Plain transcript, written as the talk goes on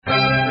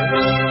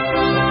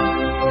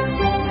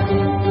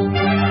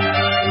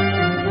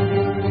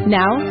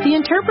Now, The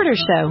Interpreter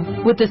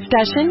Show, with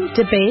discussion,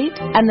 debate,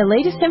 and the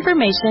latest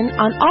information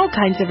on all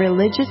kinds of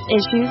religious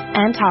issues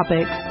and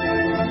topics.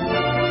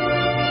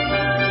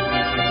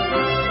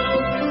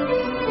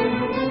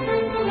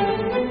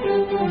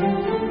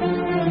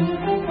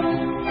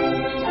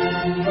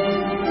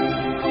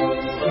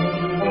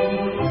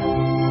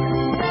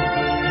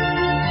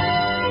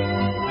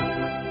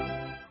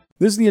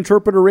 This is the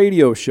Interpreter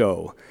Radio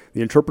Show.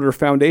 The Interpreter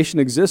Foundation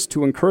exists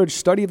to encourage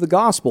study of the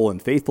gospel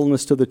and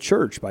faithfulness to the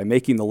church by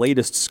making the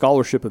latest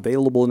scholarship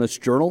available in its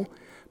journal,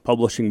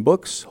 publishing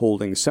books,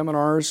 holding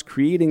seminars,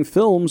 creating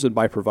films, and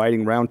by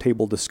providing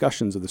roundtable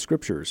discussions of the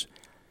scriptures.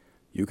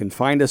 You can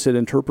find us at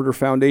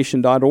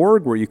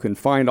interpreterfoundation.org, where you can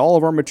find all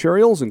of our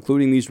materials,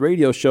 including these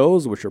radio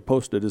shows, which are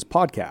posted as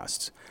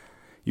podcasts.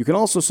 You can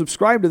also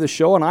subscribe to the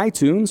show on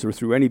iTunes or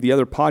through any of the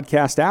other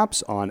podcast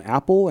apps on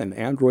Apple and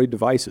Android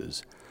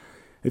devices.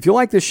 If you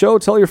like this show,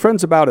 tell your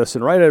friends about us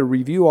and write a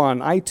review on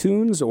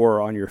iTunes or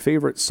on your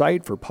favorite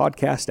site for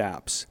podcast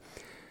apps.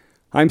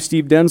 I'm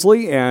Steve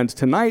Densley, and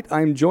tonight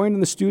I'm joined in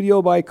the studio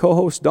by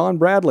co-host Don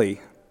Bradley.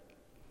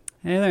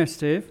 Hey there,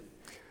 Steve.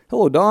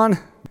 Hello, Don.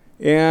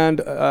 And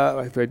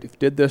if I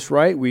did this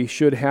right, we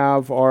should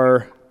have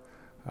our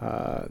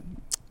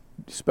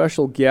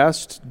special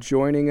guest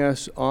joining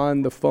us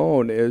on the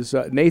phone. Is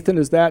Nathan,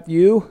 is that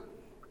you?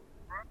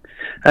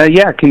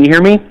 Yeah, can you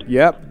hear me?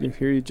 Yep, I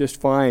hear you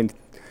just fine.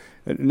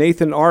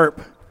 Nathan Arp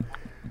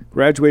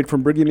graduated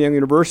from Brigham Young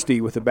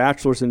University with a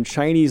bachelor's in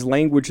Chinese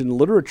language and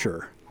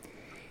literature.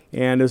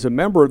 And as a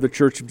member of the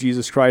Church of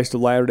Jesus Christ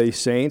of Latter-day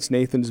Saints,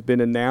 Nathan's been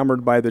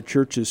enamored by the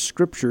church's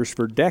scriptures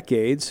for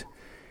decades.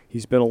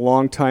 He's been a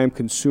longtime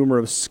consumer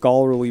of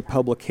scholarly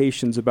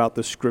publications about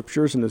the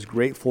scriptures and is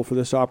grateful for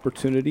this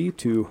opportunity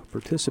to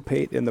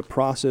participate in the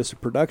process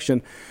of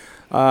production.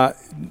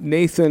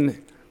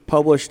 Nathan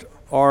published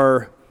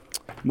our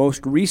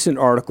most recent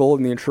article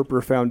in the Interpreter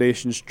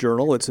Foundation's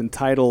journal. It's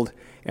entitled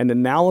An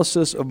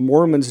Analysis of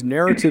Mormons'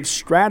 Narrative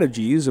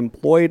Strategies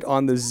Employed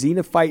on the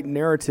Xenophite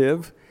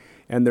Narrative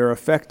and Their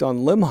Effect on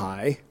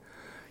Limhi.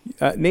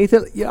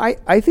 Nathan,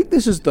 I think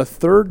this is the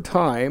third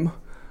time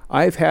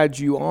I've had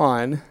you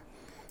on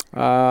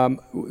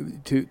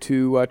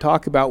to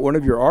talk about one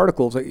of your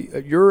articles.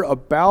 You're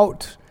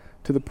about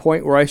to the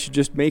point where I should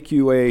just make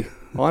you a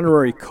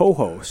honorary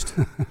co-host.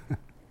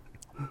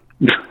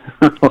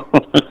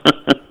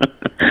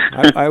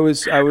 I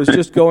was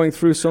just going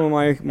through some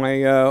of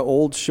my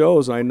old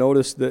shows, and I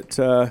noticed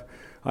that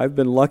I've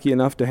been lucky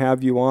enough to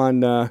have you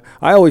on. I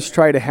always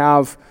try to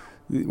have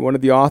one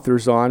of the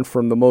authors on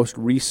from the most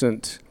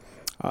recent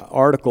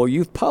article.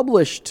 You've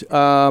published,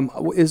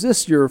 is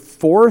this your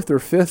fourth or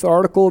fifth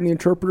article in the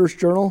Interpreter's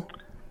Journal?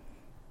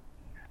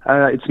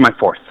 It's my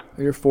fourth.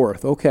 Your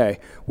fourth, okay.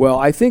 Well,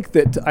 I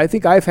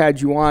think I've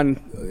had you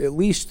on at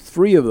least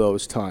 3 of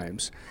those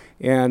times.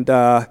 And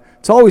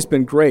it's always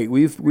been great.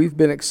 We've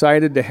been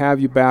excited to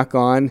have you back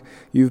on.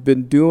 You've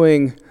been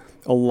doing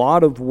a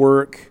lot of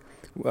work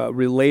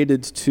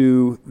related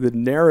to the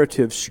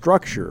narrative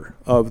structure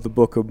of the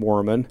Book of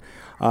Mormon.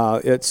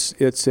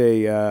 It's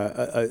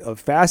a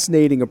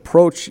fascinating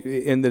approach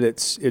in that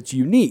it's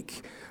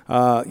unique.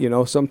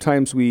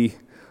 Sometimes we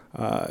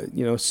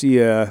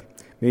see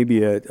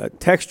maybe a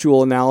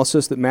textual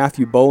analysis that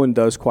Matthew Bowen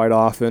does quite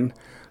often.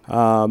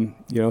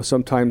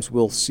 Sometimes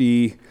we'll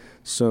see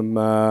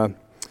some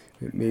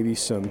maybe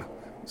some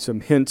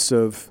hints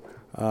of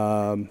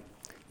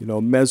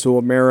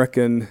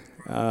Mesoamerican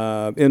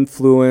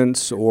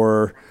influence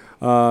or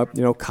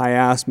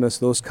chiasmus,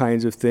 those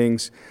kinds of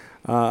things.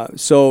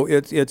 So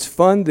it's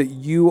fun that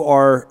you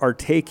are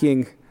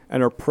taking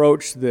an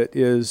approach that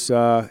is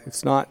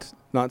it's not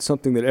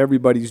something that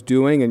everybody's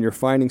doing, and you're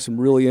finding some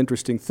really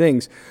interesting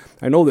things.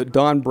 I know that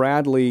Don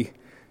Bradley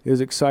is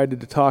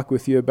excited to talk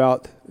with you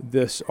about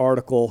this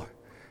article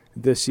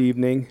this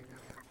evening.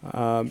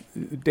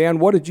 Dan,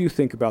 what did you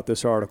think about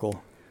this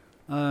article?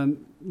 Hey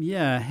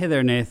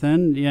there,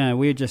 Nathan. Yeah,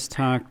 we just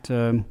talked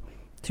 2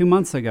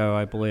 months ago,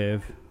 I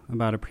believe,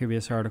 about a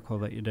previous article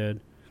that you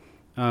did.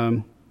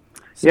 Hi.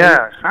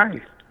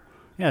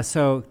 Yeah,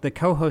 so the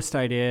co-host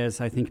idea is,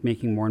 I think,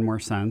 making more and more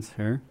sense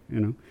here,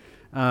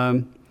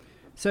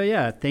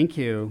 thank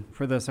you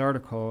for this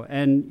article.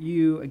 And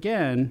you,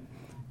 again,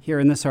 here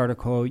in this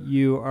article,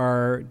 you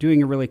are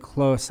doing a really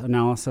close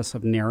analysis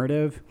of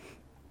narrative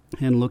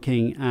and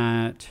looking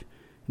at,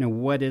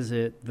 what is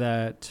it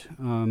that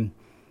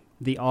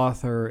the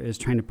author is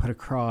trying to put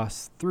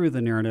across through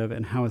the narrative,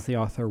 and how is the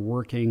author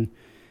working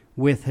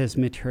with his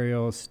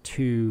materials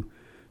to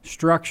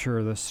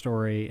structure the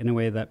story in a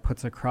way that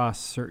puts across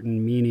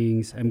certain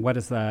meanings, and what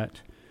is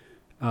that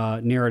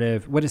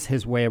narrative, what does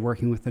his way of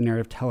working with the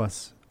narrative tell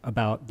us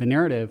about the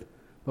narrative,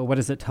 but what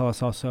does it tell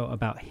us also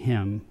about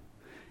him?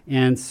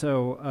 And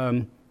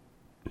so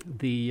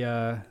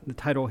the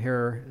title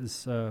here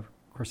is, of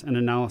course, An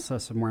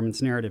Analysis of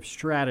Mormon's Narrative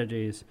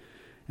Strategies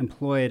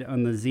Employed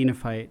on the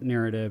Xenophite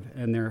Narrative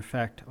and Their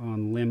Effect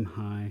on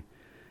Limhi.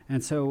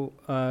 And so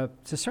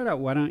to start out,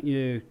 why don't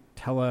you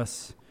tell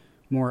us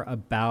more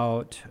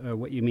about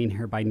what you mean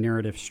here by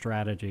narrative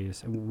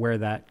strategies, and where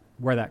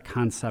that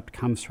concept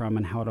comes from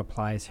and how it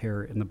applies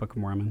here in the Book of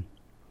Mormon.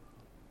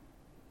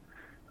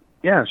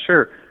 Yeah,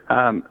 sure.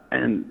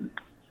 And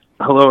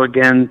hello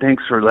again.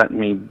 Thanks for letting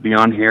me be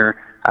on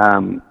here.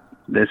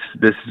 This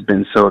has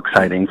been so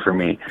exciting for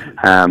me.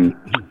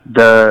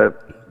 The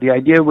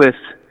idea with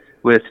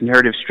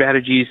narrative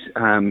strategies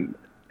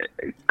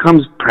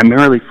comes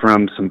primarily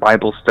from some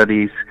Bible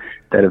studies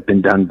that have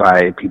been done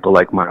by people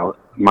like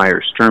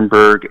Meyer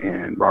Sternberg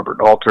and Robert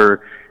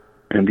Alter,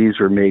 and these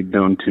were made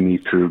known to me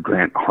through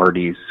Grant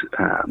Hardy's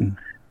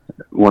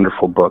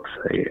wonderful books,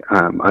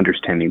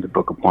 Understanding the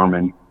Book of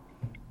Mormon.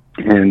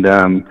 And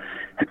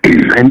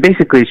and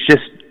basically it's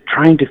just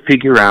trying to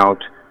figure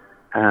out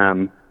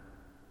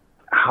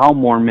how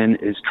Mormon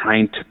is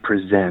trying to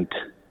present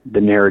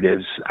the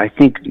narratives. I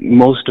think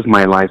most of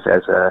my life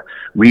as a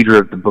reader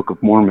of the Book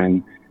of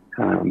Mormon,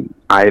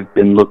 I've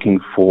been looking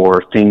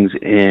for things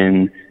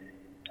in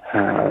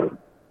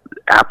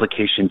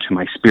application to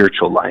my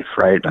spiritual life,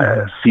 right?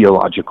 A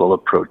theological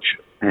approach.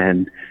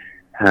 And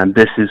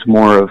this is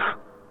more of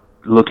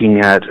looking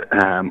at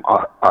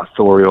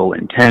authorial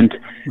intent.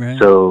 Right.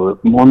 So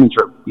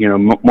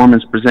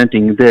Mormons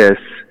presenting this,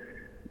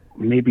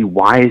 maybe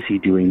why is he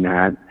doing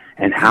that,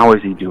 and how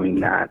is he doing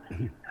that,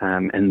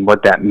 and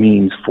what that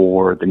means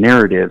for the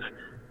narrative.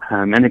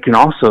 And it can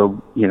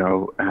also,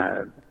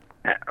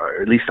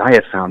 or at least I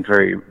have found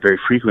very, very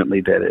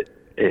frequently that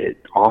it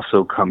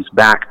also comes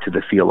back to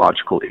the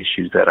theological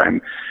issues that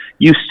I'm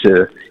used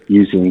to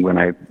using when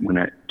I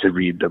to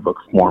read the Book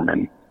of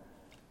Mormon.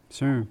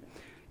 Sure.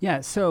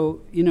 Yeah,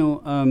 so,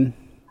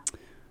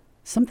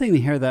 something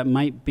here that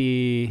might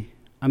be,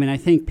 I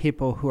think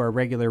people who are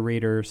regular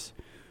readers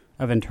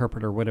of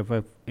Interpreter would have,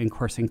 of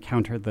course,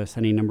 encountered this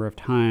any number of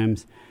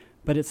times,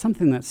 but it's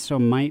something that still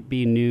might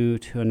be new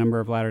to a number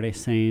of Latter-day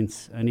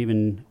Saints and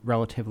even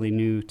relatively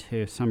new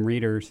to some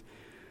readers,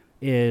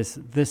 is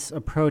this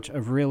approach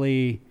of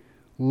really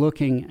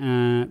looking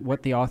at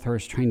what the author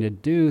is trying to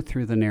do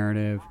through the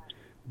narrative,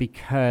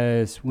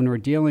 because when we're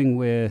dealing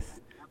with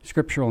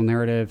scriptural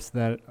narratives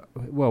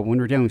when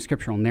we're dealing with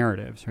scriptural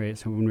narratives, right?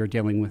 So when we're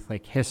dealing with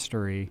like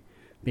history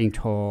being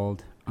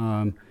told,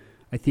 I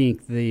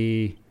think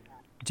the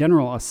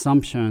general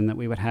assumption that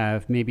we would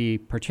have, maybe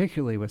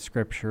particularly with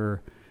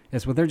scripture,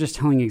 is they're just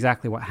telling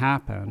exactly what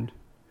happened.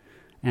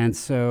 And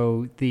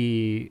so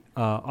the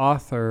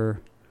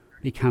author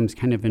becomes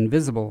kind of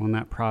invisible in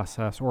that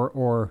process,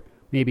 or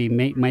maybe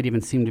might even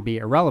seem to be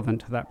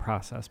irrelevant to that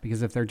process,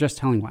 because if they're just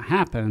telling what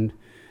happened,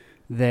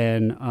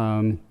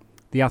 then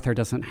the author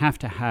doesn't have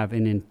to have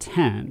an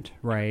intent,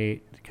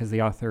 right? Because the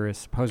author is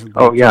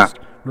supposedly just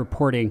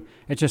reporting.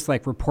 It's just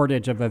like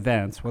reportage of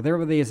events. Well, there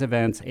were these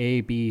events, A,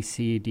 B,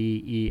 C,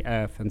 D, E,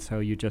 F, and so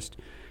he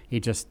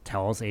just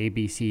tells A,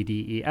 B, C,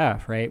 D, E,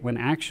 F, right? When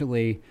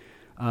actually,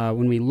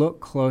 when we look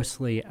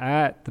closely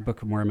at the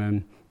Book of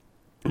Mormon,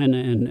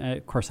 and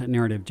of course at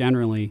narrative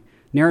generally,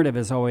 narrative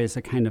is always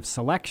a kind of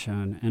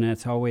selection, and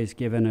it's always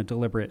given a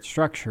deliberate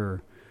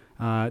structure.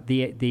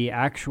 The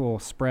actual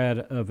spread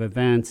of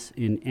events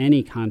in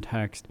any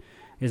context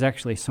is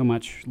actually so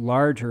much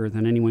larger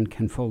than anyone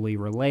can fully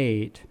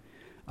relate,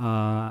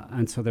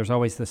 and so there's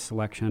always this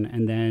selection,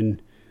 and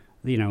then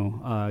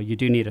you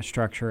do need a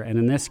structure. And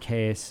in this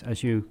case,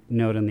 as you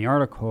note in the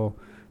article,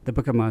 the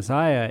Book of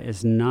Mosiah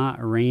is not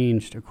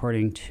arranged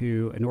according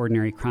to an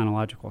ordinary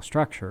chronological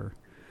structure,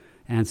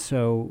 and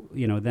so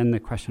then the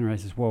question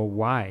arises: well,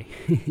 why?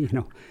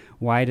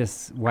 Why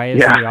is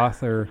the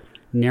author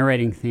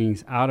narrating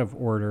things out of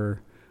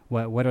order?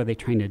 What are they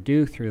trying to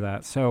do through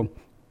that? So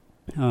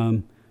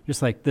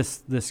just like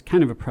this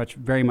kind of approach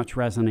very much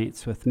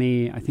resonates with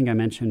me. I think I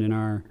mentioned in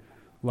our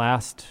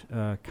last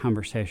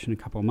conversation a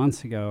couple of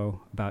months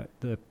ago about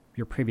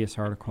your previous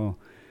article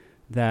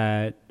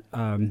that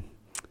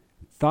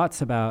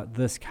thoughts about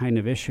this kind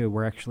of issue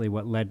were actually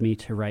what led me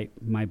to write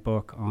my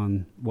book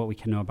on what we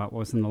can know about what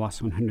was in the last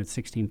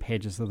 116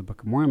 pages of the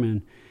Book of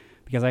Mormon,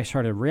 because I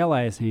started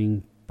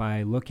realizing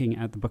by looking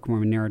at the Book of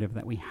Mormon narrative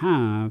that we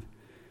have,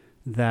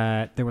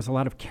 that there was a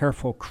lot of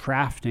careful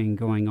crafting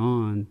going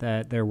on,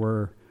 that there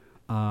were,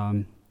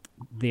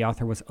 the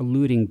author was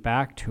alluding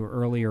back to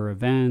earlier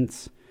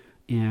events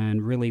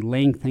and really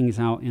laying things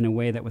out in a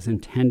way that was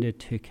intended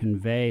to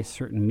convey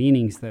certain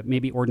meanings that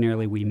maybe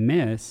ordinarily we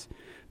miss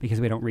because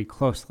we don't read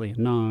closely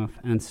enough.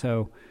 And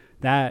so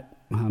that,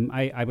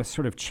 I was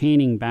sort of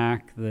chaining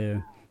back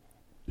the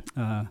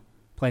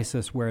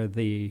places where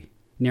the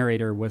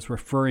narrator was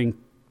referring,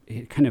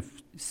 kind of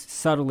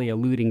subtly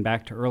alluding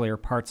back to earlier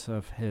parts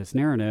of his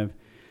narrative.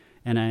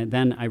 And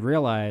then I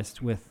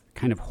realized with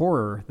kind of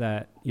horror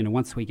that,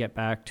 once we get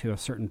back to a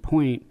certain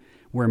point,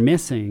 we're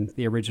missing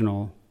the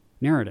original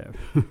narrative.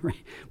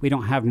 Right? We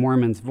don't have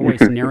Mormon's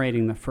voice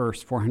narrating the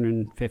first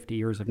 450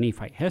 years of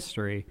Nephite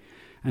history.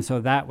 And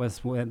so that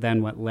was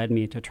then what led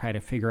me to try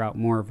to figure out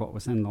more of what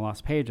was in the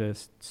lost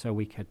pages so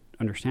we could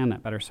understand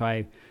that better. So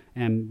I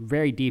am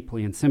very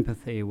deeply in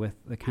sympathy with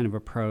the kind of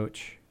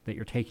approach that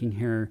you're taking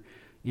here,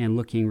 and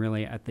looking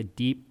really at the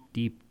deep,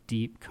 deep,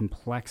 deep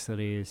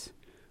complexities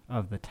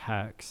of the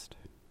text.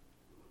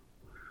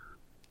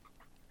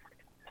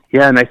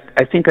 Yeah, and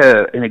I think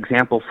an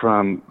example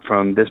from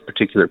this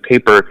particular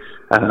paper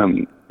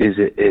is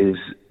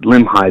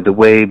Limhi, the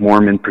way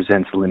Mormon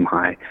presents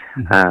Limhi,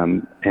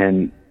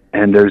 and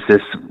there's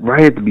this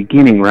right at the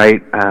beginning,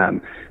 right?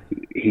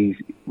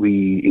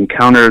 We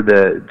encounter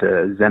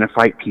the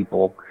Xenophite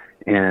people,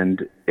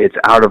 and it's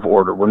out of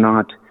order. We're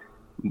not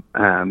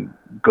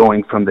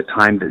going from the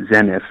time that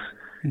Zeniff,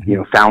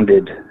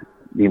 founded,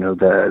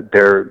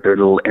 their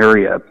little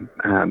area.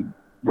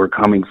 We're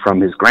coming from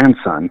his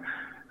grandson,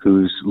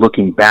 who's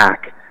looking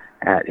back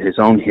at his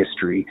own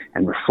history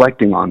and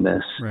reflecting on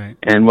this. Right.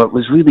 And what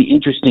was really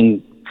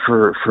interesting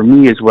for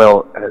me as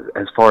well,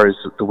 as far as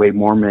the way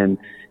Mormon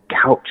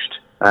couched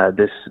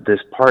this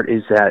part,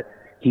 is that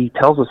he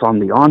tells us on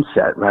the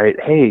onset, right?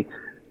 Hey,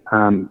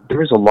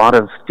 there's a lot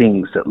of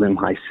things that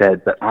Limhi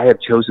said, but I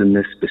have chosen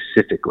this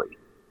specifically.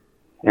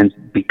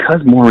 And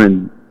because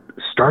Mormon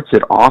starts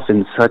it off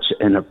in such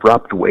an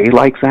abrupt way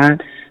like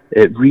that,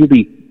 it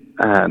really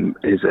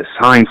is a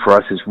sign for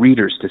us as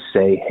readers to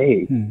say,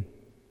 hey,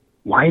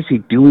 why is he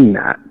doing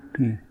that?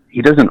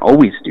 He doesn't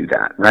always do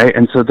that, right?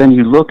 And so then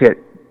you look at,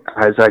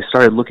 as I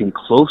started looking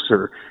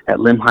closer at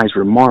Limhi's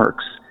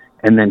remarks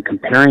and then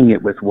comparing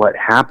it with what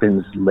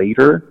happens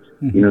later,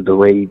 the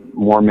way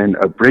Mormon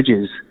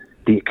abridges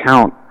the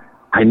account,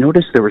 I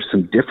noticed there were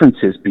some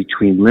differences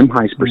between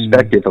Limhi's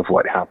perspective of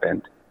what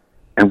happened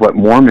and what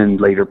Mormon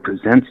later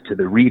presents to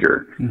the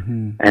reader.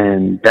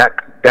 And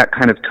that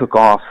kind of took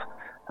off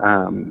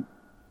the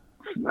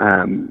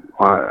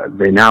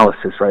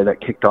analysis, right?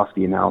 That kicked off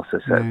the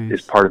analysis that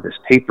is part of this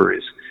paper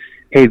is,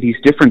 hey, these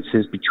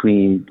differences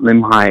between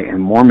Limhi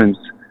and Mormon's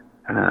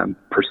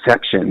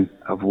perception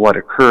of what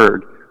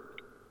occurred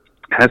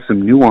has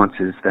some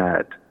nuances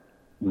that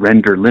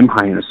render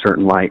Limhi in a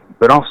certain light,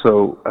 but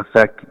also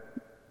affect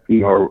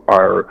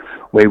our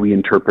way we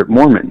interpret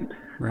Mormon.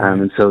 Right.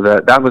 And so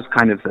that was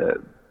kind of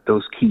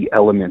those key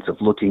elements of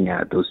looking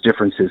at those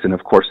differences. And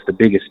of course, the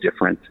biggest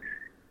difference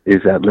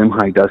is that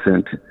Limhi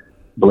doesn't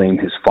blame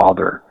his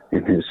father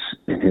in his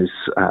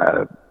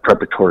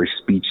preparatory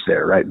speech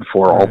there, right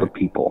before all the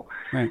people.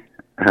 Right.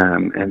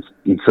 And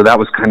so that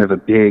was kind of a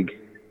big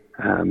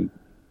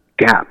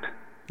gap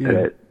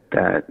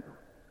that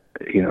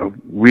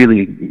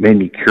really made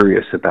me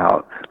curious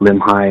about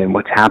Limhi and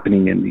what's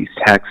happening in these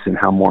texts and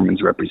how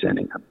Mormon's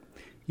representing them.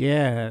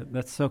 Yeah,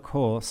 that's so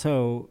cool.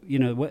 So,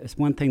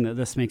 one thing that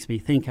this makes me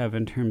think of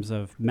in terms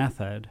of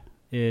method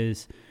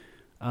is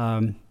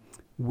I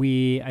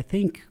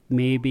think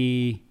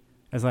maybe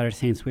as Latter-day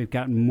Saints, we've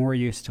gotten more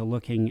used to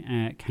looking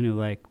at kind of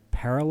like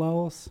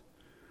parallels.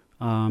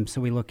 So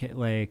we look at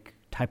like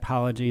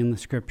typology in the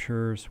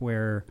scriptures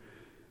where,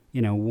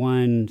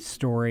 one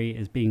story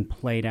is being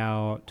played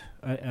out,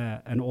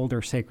 an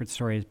older sacred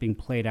story is being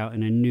played out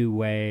in a new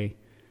way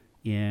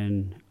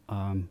in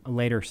a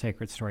later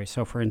sacred story.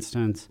 So, for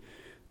instance,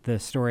 the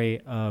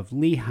story of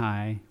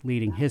Lehi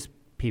leading his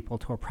people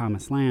to a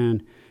promised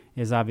land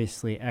is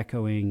obviously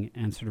echoing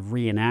and sort of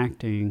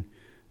reenacting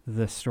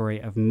the story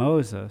of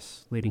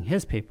Moses leading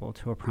his people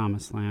to a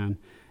promised land.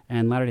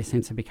 And Latter-day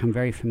Saints have become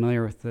very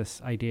familiar with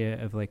this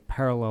idea of like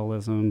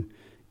parallelism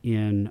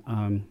in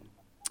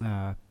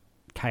the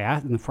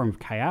form of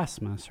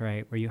chiasmus,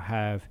 right? Where you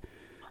have,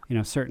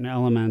 certain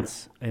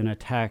elements in a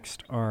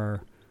text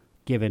are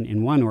given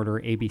in one order,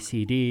 A, B,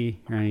 C,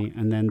 D, right?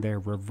 And then they're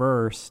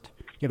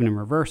given in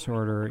reverse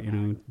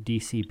order, D,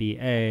 C, B,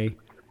 A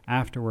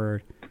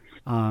afterward.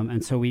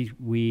 And so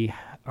we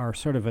are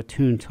sort of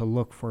attuned to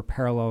look for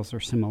parallels or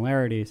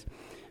similarities,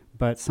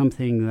 but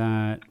something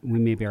that we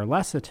maybe are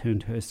less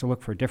attuned to is to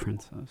look for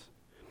differences.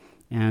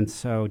 And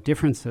so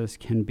differences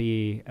can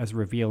be as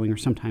revealing or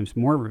sometimes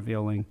more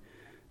revealing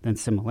than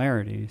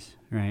similarities,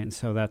 right? And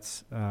so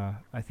that's,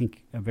 I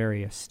think, a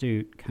very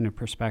astute kind of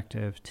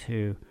perspective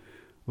to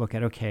look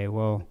at, okay,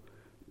 well,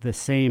 the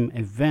same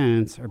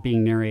events are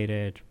being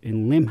narrated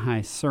in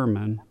Limhi's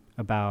sermon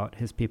about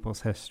his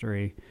people's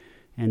history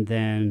and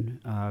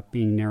then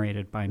being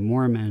narrated by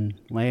Mormon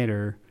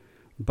later,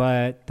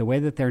 but the way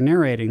that they're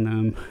narrating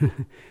them,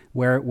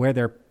 where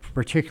they're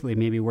particularly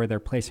maybe where they're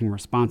placing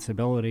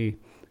responsibility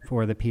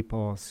for the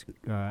people's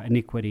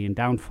iniquity and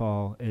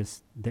downfall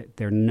is that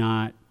they're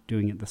not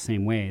doing it the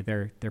same way.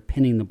 They're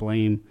pinning the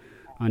blame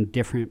on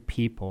different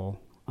people.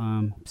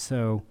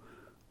 So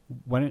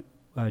what do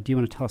you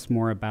want to tell us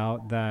more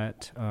about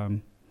that,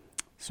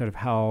 sort of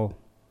how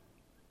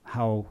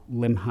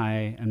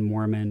Limhi and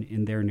Mormon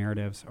in their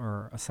narratives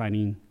are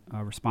assigning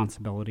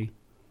responsibility?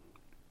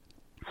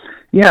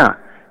 Yeah.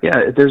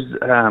 There's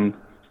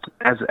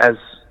as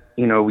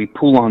we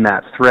pull on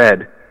that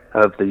thread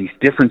of these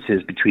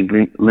differences between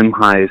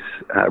Limhi's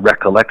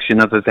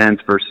recollection of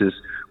events versus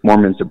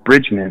Mormon's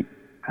abridgment.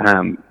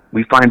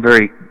 We find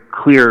very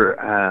clear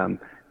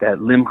that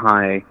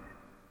Limhi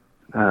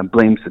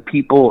blames the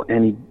people,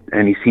 and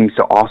he seems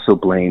to also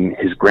blame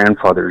his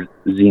grandfather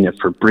Zeniff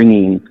for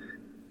bringing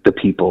the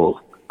people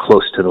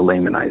close to the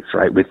Lamanites,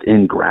 right,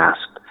 within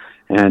grasp.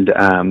 And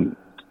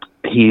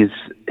his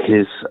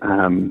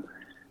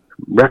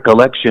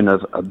recollection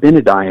of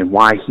Abinadi and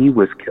why he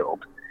was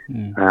killed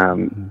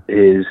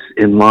is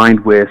in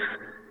line with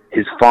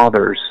his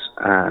father's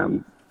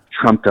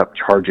trumped up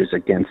charges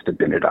against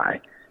Abinadi.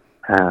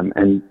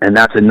 And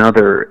that's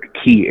another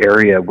key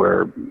area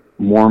where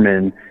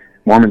Mormon's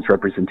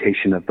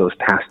representation of those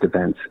past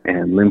events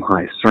and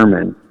Limhi's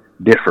sermon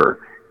differ,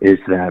 is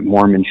that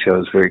Mormon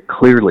shows very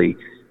clearly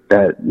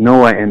that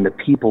Noah and the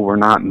people were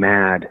not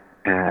mad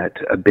at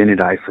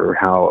Abinadi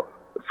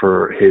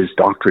for his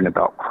doctrine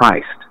about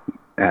Christ,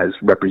 as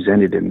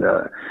represented in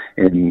the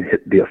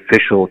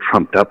official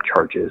trumped up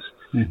charges.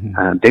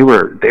 They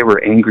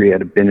were angry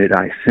at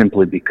Abinadi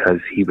simply because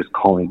he was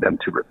calling them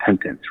to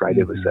repentance. Right?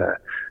 It was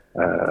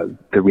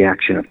the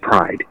reaction of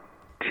pride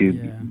to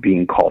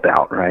being called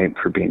out, right,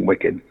 for being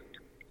wicked.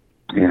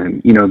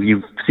 And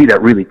you see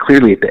that really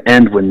clearly at the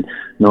end when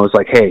Noah's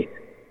like, "Hey,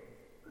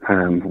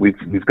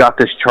 we've got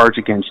this charge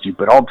against you,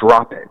 but I'll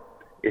drop it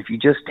if you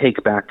just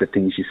take back the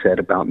things you said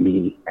about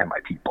me and my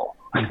people."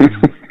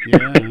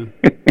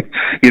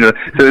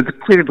 So it's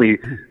clearly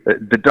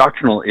the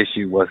doctrinal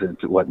issue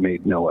wasn't what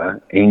made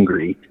Noah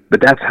angry, but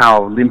that's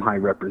how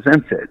Limhi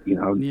represents it.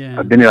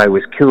 Abinadi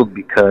was killed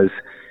because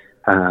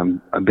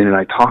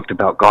Abinadi talked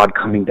about God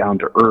coming down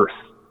to earth,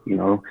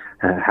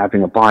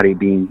 having a body,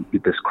 being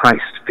this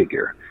Christ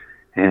figure,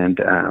 and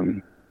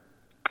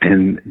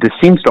this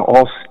seems to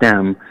all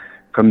stem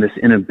from this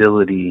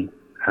inability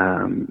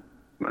for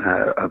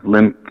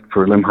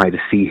Limhi to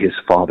see his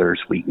father's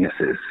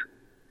weaknesses.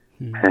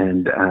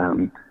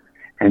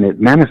 And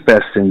it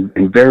manifests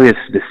in various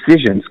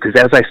decisions, because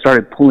as I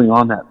started pulling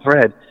on that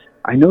thread,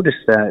 I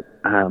noticed that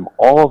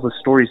all the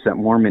stories that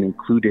Mormon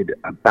included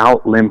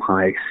about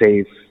Limhi,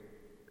 save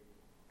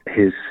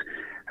his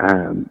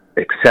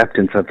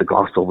acceptance of the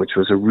gospel, which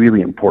was a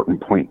really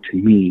important point to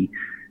me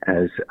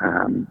as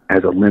a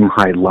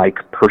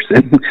Limhi-like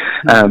person.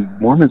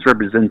 Mormon's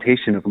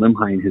representation of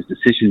Limhi in his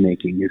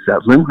decision-making is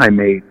that Limhi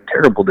made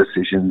terrible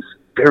decisions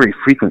very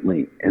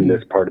frequently in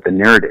this part of the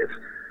narrative,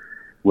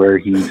 where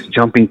he's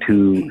jumping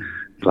to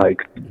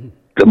like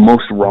the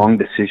most wrong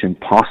decision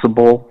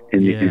possible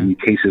in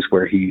cases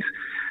where he's,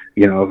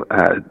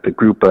 the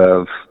group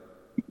of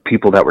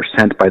people that were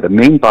sent by the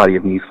main body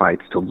of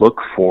Nephites to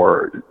look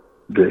for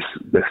this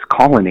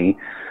colony.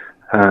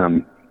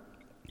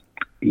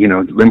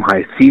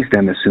 Limhi sees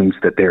them, assumes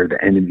that they're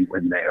the enemy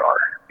when they are,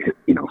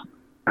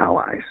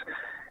 allies.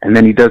 And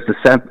then he does a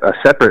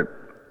separate,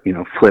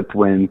 flip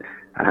when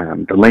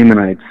the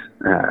Lamanites,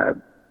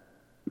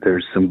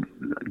 there's some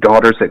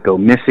daughters that go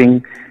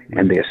missing,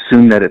 and they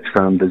assume that it's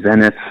from the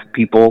Zenith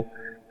people,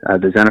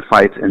 the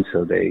Zenophites, and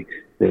so they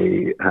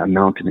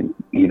mount an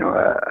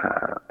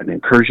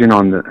incursion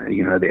on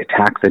they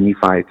attack the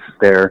Nephites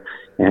there,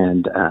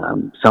 and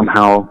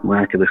somehow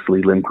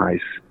miraculously Limhi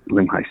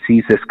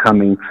sees this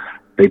coming.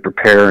 They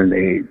prepare and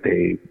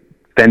they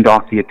fend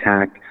off the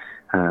attack.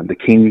 The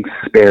king's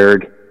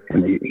spared,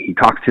 and he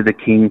talks to the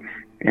king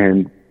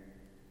and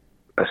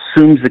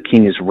assumes the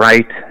king is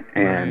right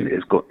and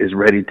is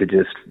ready to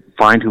just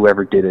find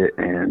whoever did it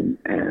and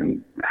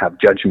have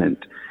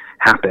judgment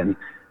happen.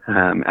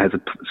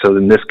 So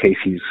in this case,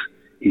 he's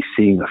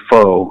seeing a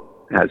foe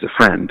as a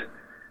friend,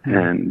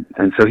 and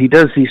so he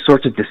does these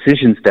sorts of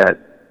decisions that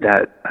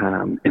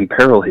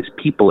imperil his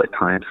people at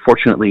times.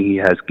 Fortunately, he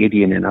has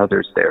Gideon and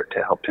others there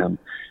to help him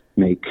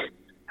make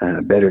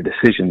better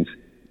decisions.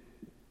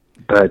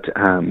 But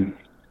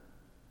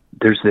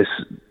there's this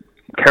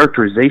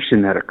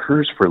characterization that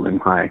occurs for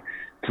Limhi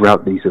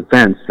throughout these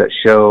events that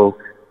show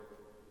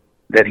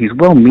that he's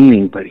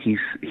well-meaning, but he's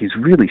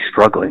really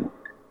struggling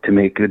to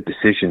make good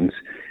decisions.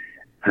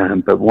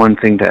 But one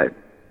thing that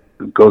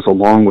goes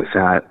along with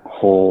that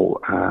whole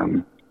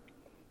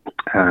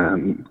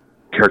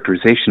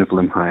characterization of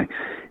Limhi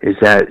is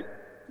that,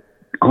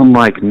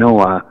 unlike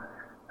Noah,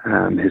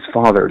 his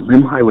father,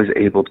 Limhi was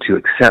able to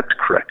accept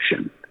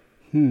correction.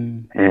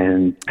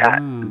 And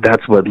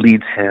that's what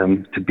leads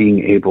him to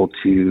being able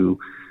to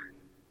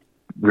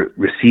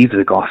receive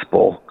the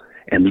gospel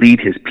and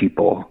lead his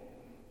people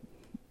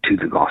to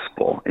the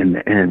gospel in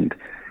the end.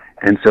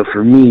 And so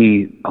for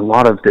me, a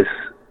lot of this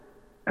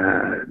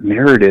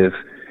narrative,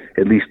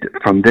 at least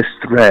from this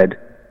thread,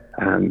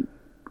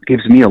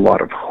 gives me a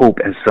lot of hope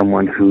as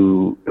someone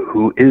who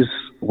is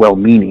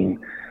well-meaning,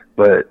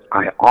 but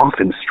I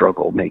often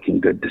struggle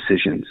making good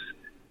decisions.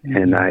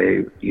 And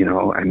I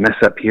mess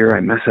up here,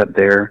 I mess up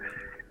there.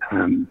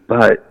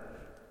 But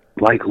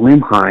like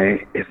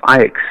Limhi, if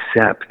I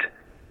accept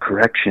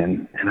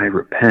correction and I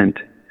repent,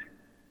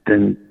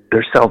 then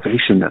there's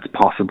salvation that's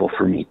possible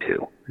for me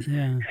too.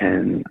 Yeah.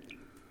 And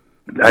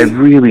I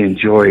really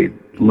enjoyed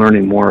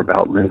learning more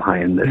about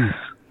Limhi in this,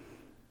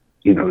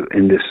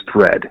 in this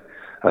thread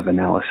of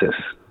analysis.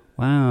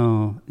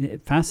 Wow.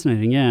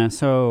 Fascinating. Yeah.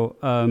 So,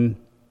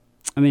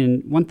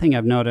 one thing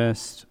I've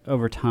noticed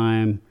over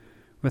time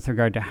with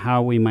regard to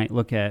how we might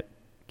look at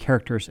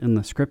characters in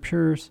the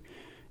scriptures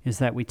is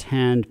that we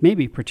tend,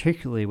 maybe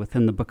particularly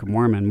within the Book of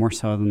Mormon, more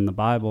so than the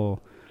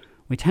Bible,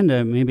 we tend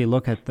to maybe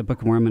look at the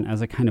Book of Mormon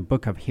as a kind of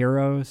book of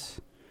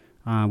heroes.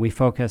 We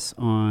focus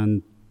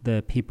on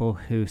the people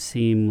who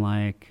seem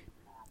like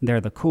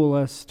they're the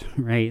coolest,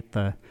 right?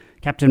 The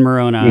Captain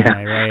Moroni,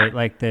 right?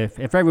 Like if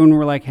everyone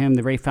were like him,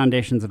 the very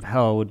foundations of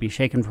hell would be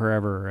shaken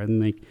forever,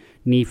 and like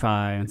Nephi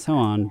and so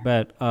on.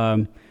 But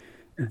there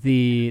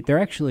are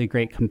actually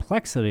great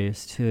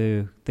complexities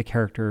to the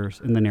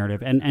characters in the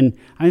narrative, and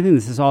I think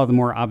this is all the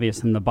more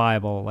obvious in the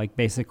Bible. Like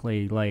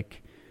basically,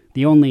 like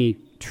the only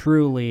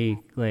truly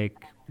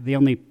the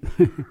only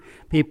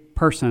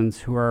persons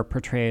who are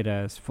portrayed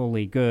as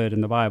fully good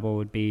in the Bible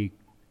would be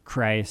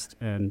Christ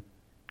and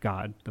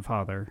God the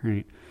Father,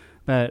 right?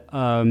 But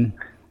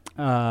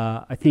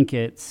I think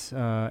it's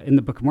in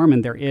the Book of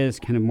Mormon there is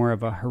kind of more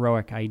of a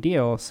heroic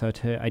ideal. So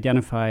to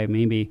identify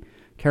maybe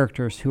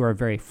characters who are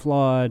very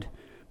flawed,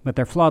 but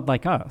they're flawed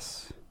like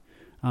us,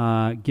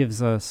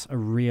 gives us a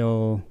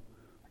real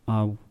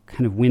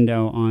kind of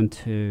window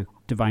onto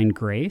divine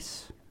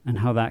grace and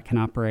how that can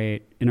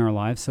operate in our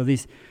lives. So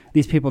these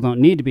people don't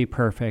need to be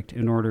perfect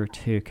in order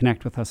to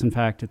connect with us. In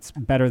fact, it's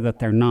better that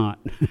they're not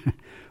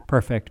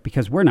perfect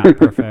because we're not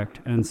perfect.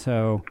 And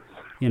so,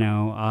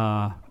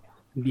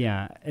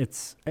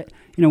 it's,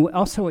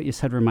 also what you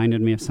said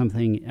reminded me of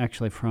something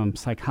actually from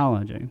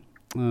psychology.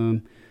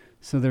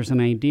 So there's an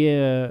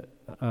idea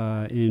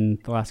in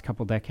the last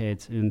couple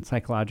decades in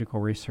psychological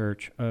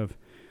research of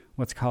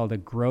what's called a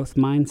growth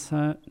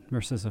mindset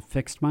versus a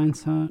fixed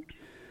mindset.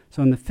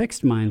 So in the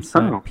fixed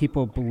mindset,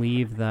 people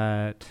believe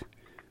that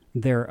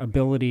their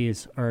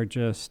abilities are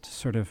just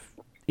sort of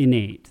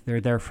innate.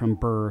 They're there from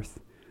birth.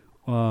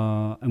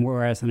 And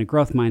whereas in a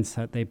growth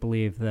mindset, they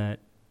believe that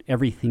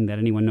everything that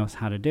anyone knows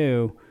how to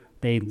do,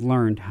 they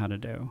learned how to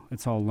do.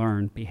 It's all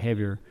learned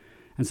behavior.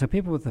 And so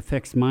people with a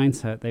fixed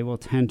mindset, they will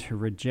tend to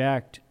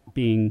reject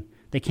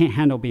they can't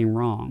handle being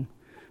wrong,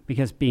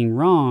 because being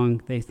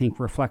wrong, they think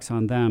reflects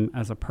on them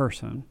as a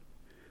person.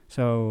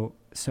 So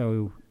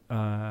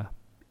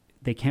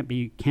they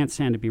can't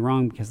stand to be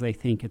wrong because they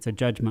think it's a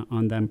judgment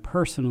on them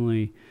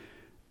personally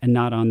and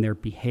not on their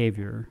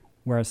behavior.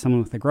 Whereas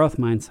someone with a growth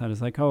mindset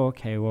is like, oh,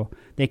 okay, well,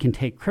 they can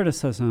take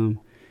criticism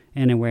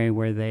in a way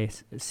where they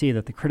see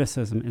that the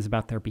criticism is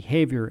about their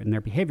behavior, and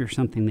their behavior is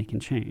something they can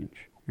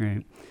change,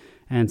 right?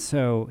 And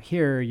so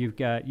here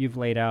you've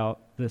laid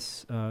out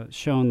this,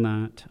 shown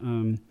that,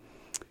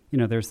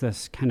 there's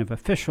this kind of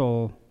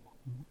official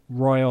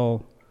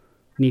royal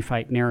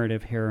Nephite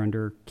narrative here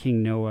under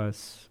King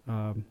Noah's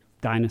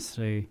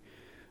dynasty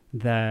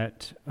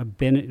that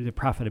the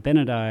prophet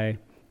Abinadi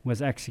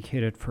was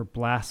executed for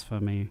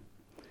blasphemy,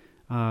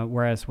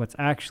 whereas what's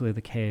actually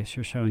the case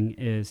you're showing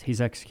is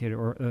he's executed,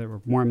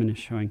 or Mormon is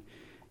showing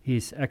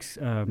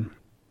the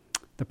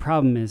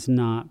problem is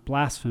not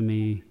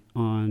blasphemy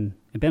on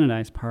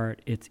Abinadi's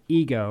part, it's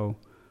ego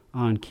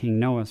on King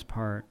Noah's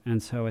part.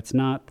 And so it's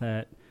not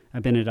that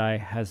Abinadi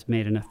has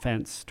made an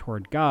offense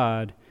toward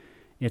God,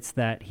 it's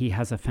that he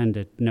has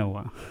offended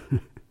Noah.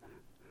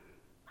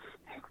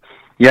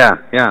 Yeah.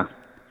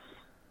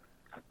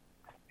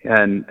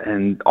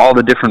 And all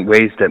the different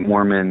ways that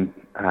Mormon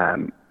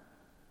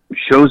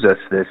shows us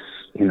this,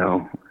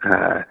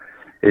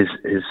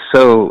 is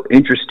so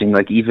interesting.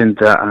 Like even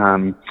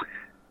the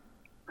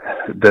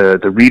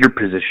reader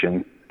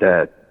position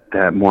that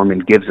Mormon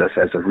gives us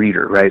as a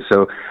reader, right?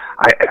 So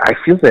I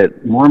feel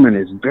that Mormon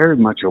is very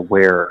much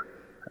aware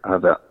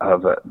of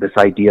this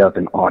idea of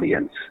an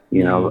audience,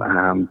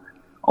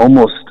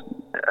 almost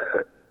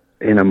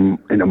in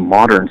a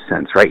modern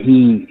sense, right?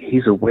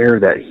 He's aware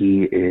that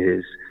he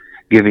is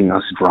giving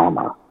us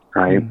drama,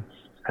 right?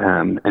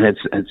 And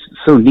it's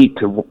so neat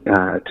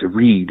to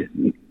read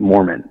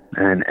Mormon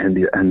and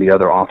the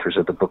other authors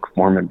of the Book of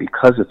Mormon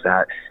because of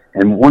that.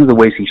 And one of the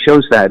ways he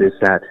shows that is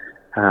that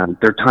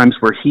there are times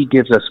where he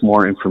gives us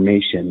more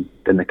information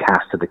than the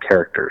cast of the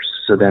characters,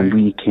 so then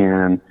we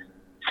can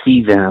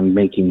see them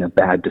making a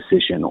bad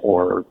decision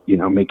or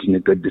making a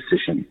good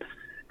decision.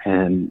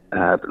 And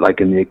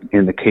like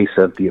in the case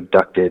of the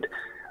abducted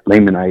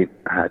Lamanite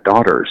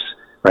daughters,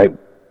 right?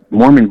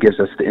 Mormon gives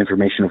us the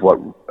information of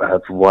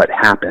what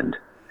happened,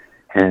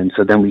 and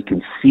so then we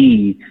can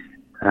see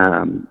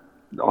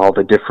all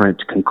the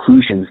different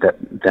conclusions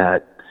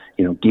that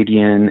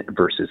Gideon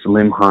versus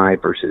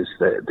Limhi versus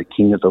the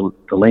king of the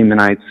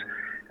Lamanites,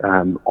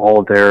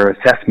 all their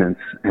assessments,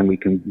 and we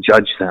can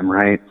judge them,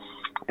 right?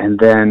 And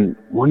then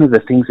one of the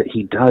things that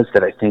he does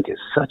that I think is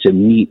such a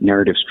neat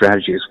narrative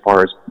strategy as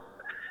far as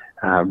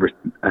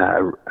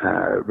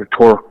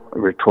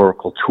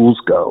rhetorical tools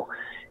go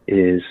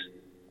is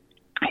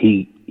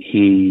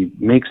he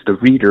makes the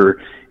reader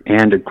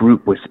and a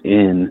group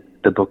within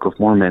the Book of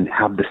Mormon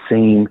have the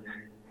same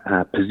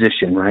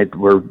position, right?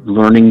 We're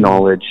learning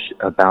knowledge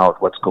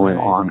about what's going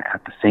on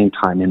at the same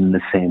time in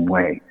the same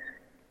way.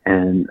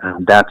 And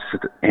that's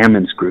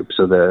Ammon's group.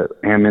 So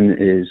Ammon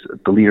is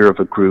the leader of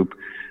a group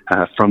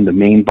from the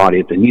main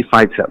body of the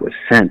Nephites that was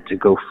sent to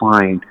go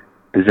find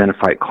the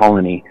Xenophite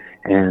colony.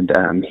 And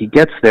he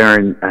gets there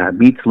and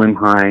meets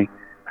Limhi,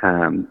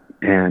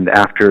 and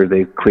after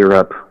they clear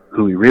up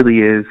who he really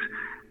is,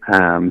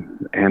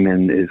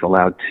 Ammon is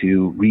allowed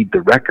to read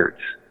the records.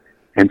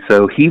 And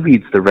so he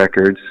reads the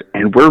records,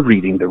 and we're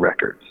reading the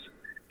records.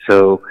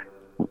 So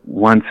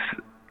once,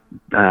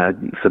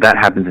 so that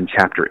happens in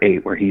chapter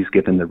 8, where he's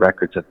given the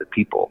records of the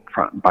people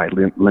by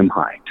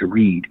Limhi to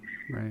read.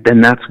 Right.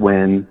 Then that's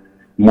when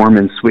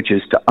Mormon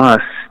switches to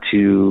us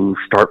to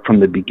start from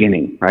the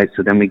beginning, right?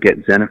 So then we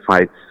get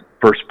Xenophyte's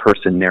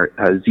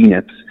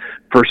Zenith's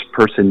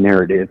first-person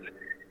narrative,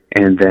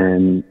 and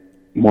then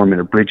Mormon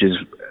abridges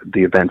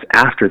the events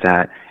after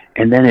that,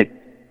 and then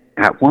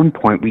at one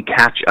point we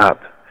catch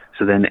up.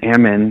 So then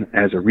Ammon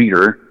as a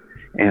reader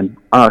and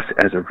us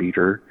as a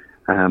reader,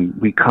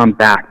 we come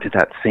back to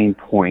that same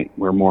point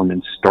where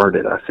Mormon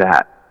started us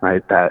at,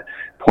 right? That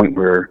point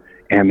where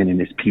Ammon and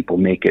his people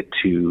make it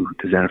to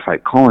the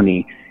Xenophite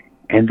colony,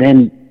 and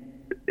then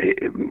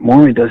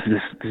Mormon does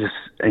this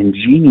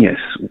ingenious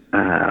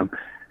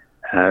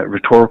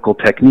rhetorical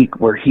technique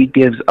where he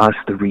gives us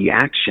the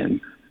reaction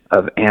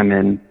of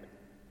Ammon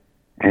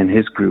and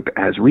his group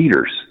as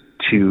readers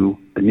to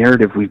the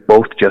narrative we've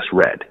both just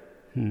read.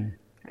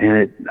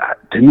 And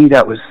to me,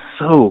 that was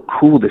so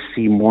cool to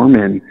see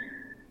Mormon,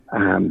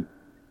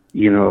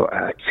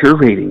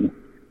 curating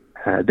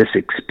this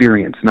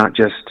experience, not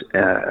just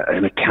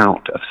an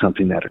account of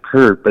something that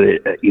occurred, but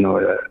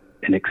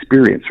an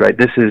experience, right?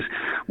 This is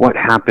what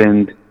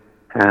happened.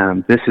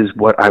 This is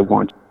what I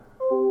want.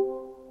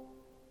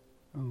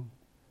 Oh,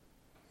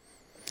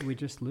 did we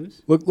just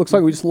lose? Looks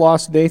like we just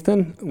lost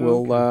Nathan.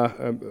 We'll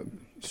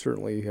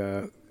certainly.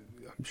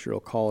 I'm sure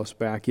he'll call us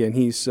back in.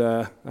 He's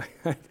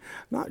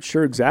not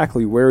sure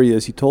exactly where he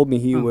is. He told me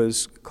he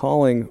was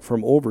calling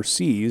from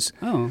overseas.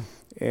 Oh.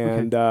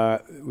 And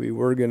we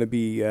were going to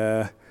be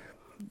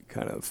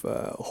kind of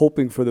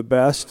hoping for the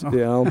best,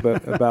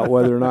 but about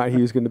whether or not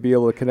he's going to be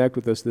able to connect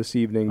with us this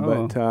evening.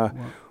 But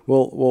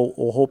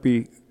we'll hope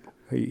he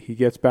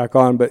gets back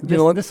on. But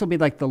this will be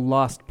like the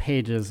lost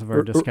pages of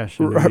our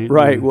discussion, right?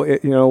 Right. Well,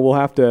 we'll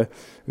have to.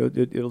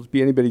 It'll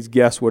be anybody's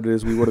guess what it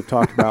is we would have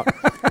talked about.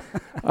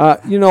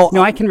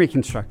 No, I can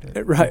reconstruct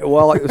it. Right.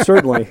 Well,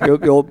 certainly,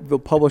 you'll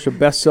publish a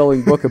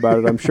best-selling book about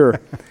it, I'm sure.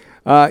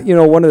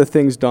 One of the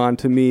things, Don,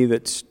 to me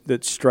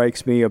that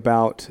strikes me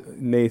about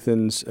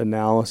Nathan's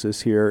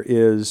analysis here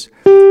is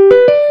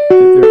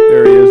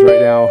there he is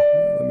right now.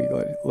 Let me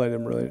let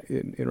him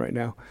in right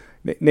now.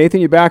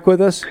 Nathan, you back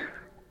with us?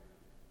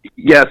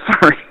 Yeah,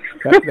 sorry.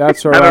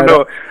 That's all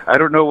right. I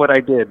don't know what I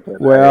did.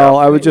 Well,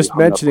 I was just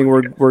mentioning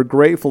we're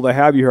grateful to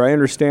have you here. I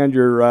understand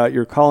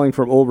you're calling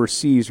from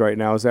overseas right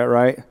now. Is that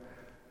right?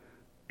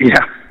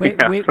 Yeah.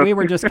 We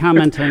were just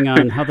commenting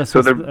on how this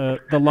was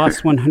the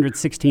lost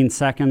 116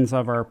 seconds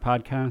of our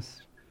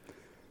podcast.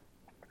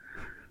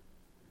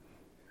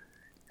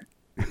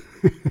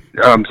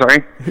 I'm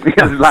sorry?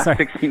 The last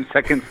 16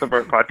 seconds of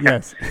our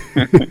podcast.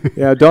 Yes.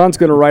 Yeah, Don's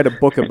going to write a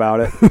book about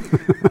it.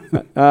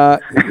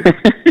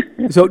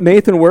 So,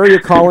 Nathan, where are you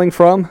calling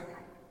from?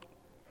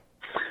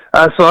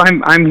 So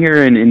I'm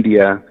here in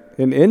India.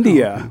 In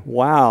India?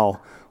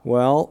 Wow.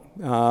 Well,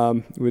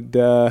 would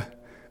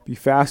be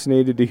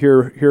fascinated to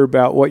hear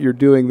about what you're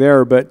doing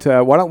there. But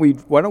why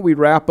don't we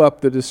wrap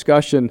up the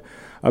discussion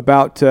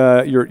about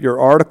your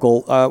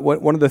article?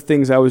 One of the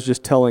things I was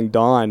just telling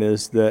Don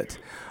is that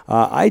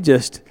I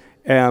just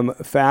am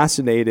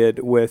fascinated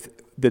with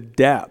the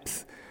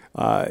depth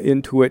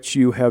into which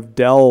you have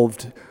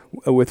delved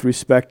with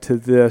respect to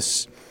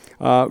this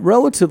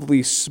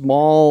relatively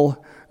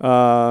small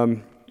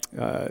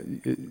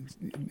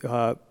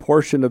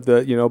portion of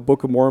the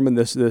Book of Mormon,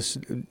 this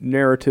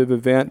narrative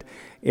event,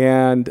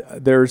 and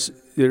there's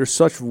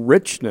such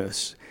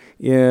richness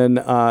in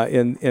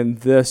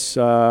this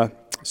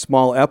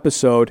small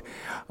episode.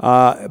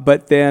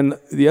 But then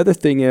the other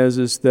thing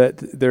is that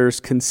there's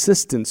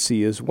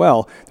consistency as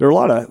well. There are a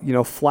lot of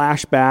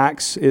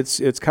flashbacks.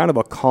 It's kind of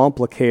a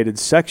complicated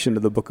section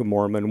of the Book of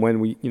Mormon. When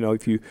we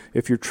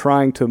if you're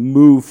trying to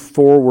move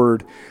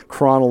forward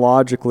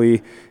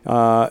chronologically,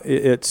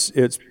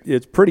 it's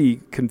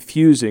pretty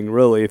confusing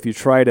really if you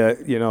try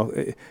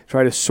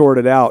to sort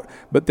it out.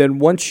 But then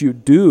once you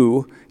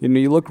do,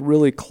 you look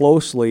really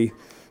closely,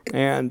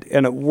 and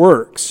it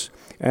works.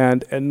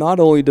 And not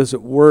only does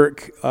it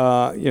work,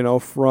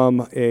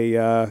 from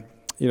a,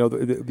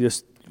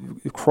 just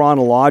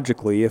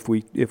chronologically, if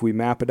we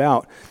map it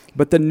out,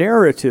 but the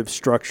narrative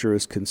structure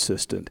is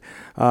consistent.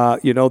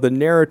 The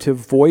narrative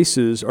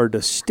voices are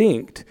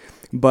distinct,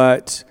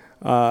 but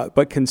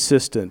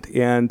consistent.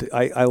 And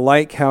I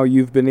like how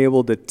you've been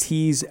able to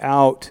tease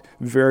out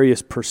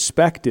various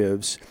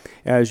perspectives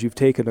as you've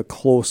taken a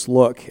close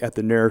look at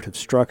the narrative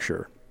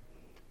structure.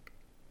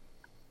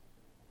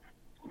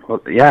 Well,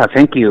 yeah,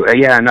 thank you.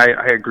 And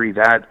I agree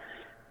that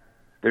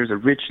there's a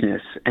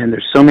richness and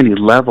there's so many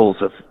levels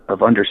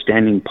of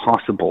understanding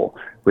possible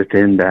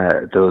within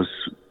those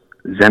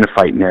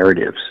Xenophite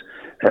narratives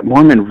that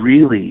Mormon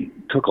really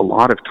took a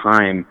lot of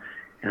time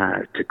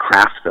to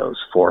craft those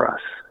for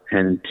us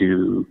and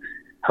to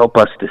help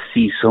us to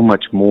see so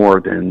much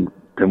more than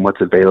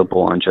what's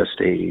available on just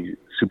a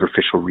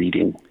superficial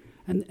reading.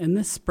 And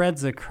this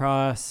spreads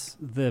across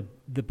the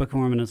Book of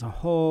Mormon as a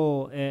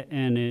whole,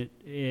 and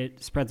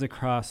it spreads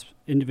across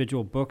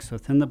individual books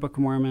within the Book of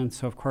Mormon.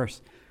 So, of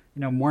course,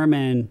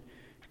 Mormon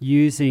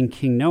using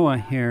King Noah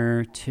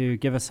here to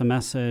give us a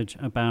message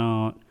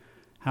about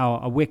how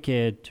a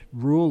wicked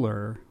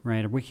ruler,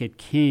 right, a wicked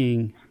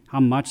king, how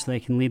much they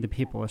can lead the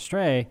people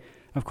astray,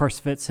 of course,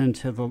 fits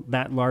into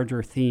that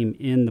larger theme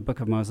in the book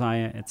of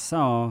Mosiah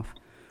itself,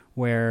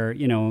 where,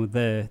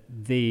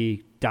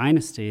 the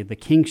dynasty, the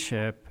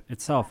kingship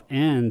itself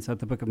ends at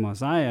the book of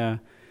Mosiah,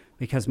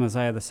 because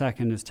Mosiah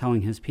II is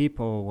telling his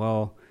people,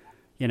 well,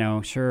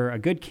 sure, a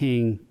good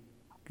king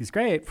is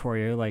great for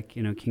you, like,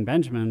 King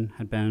Benjamin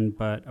had been,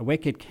 but a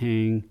wicked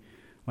king,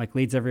 like,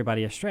 leads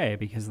everybody astray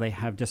because they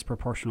have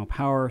disproportional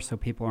power, so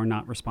people are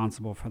not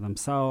responsible for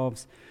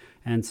themselves.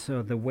 And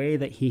so the way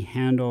that he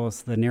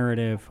handles the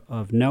narrative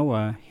of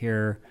Noah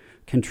here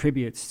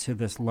contributes to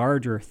this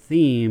larger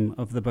theme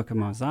of the book of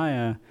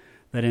Mosiah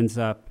that ends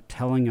up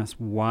telling us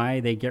why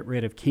they get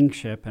rid of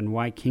kingship and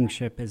why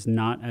kingship is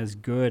not as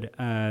good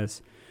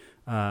as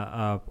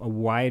a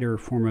wider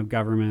form of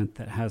government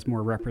that has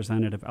more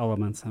representative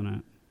elements in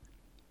it.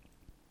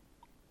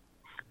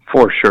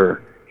 For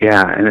sure,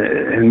 yeah,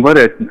 and what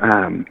a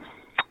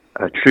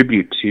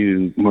tribute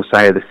to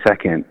Mosiah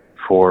II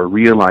for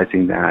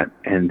realizing that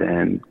and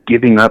then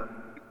giving up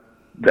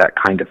that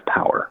kind of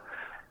power.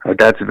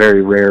 That's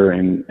very rare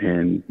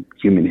in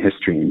human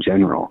history in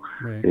general,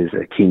 right. Is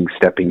a king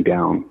stepping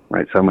down,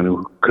 right? Someone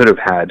who could have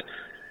had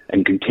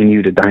and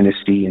continued a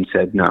dynasty and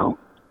said, no,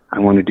 I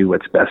want to do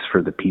what's best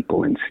for the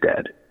people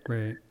instead.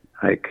 Right.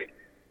 Like,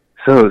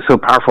 so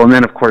powerful. And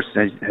then, of course,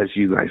 as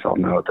you guys all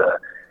know,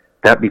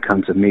 that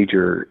becomes a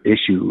major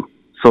issue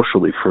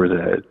socially for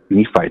the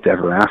Nephites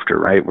ever after,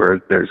 right?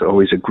 Where there's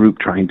always a group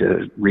trying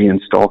to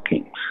reinstall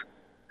kings.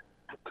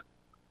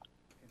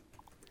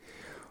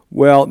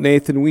 Well,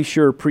 Nathan, we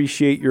sure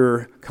appreciate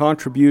your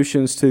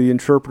contributions to the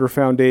Interpreter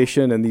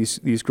Foundation and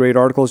these great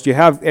articles. Do you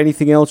have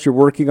anything else you're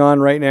working on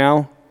right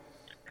now?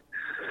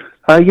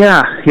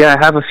 Yeah, I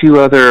have a few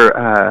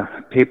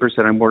other papers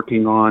that I'm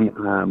working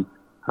on.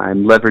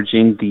 I'm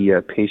leveraging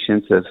the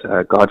patience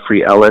of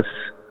Godfrey Ellis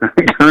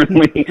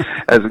currently,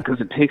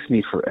 because it takes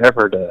me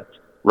forever to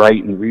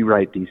write and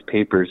rewrite these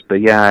papers.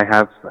 But yeah, I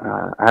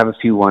have a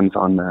few ones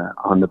on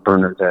the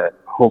burner that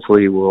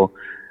hopefully will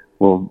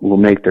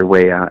make their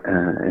way out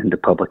into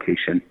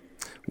publication.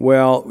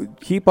 Well,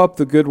 keep up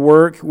the good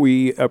work.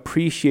 We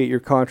appreciate your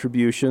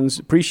contributions.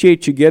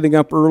 Appreciate you getting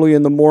up early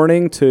in the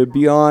morning to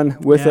be on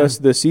with us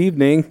this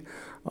evening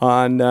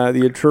on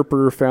the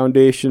Interpreter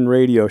Foundation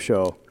radio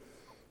show.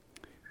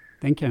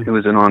 Thank you. It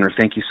was an honor.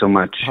 Thank you so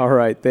much. All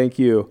right. Thank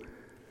you.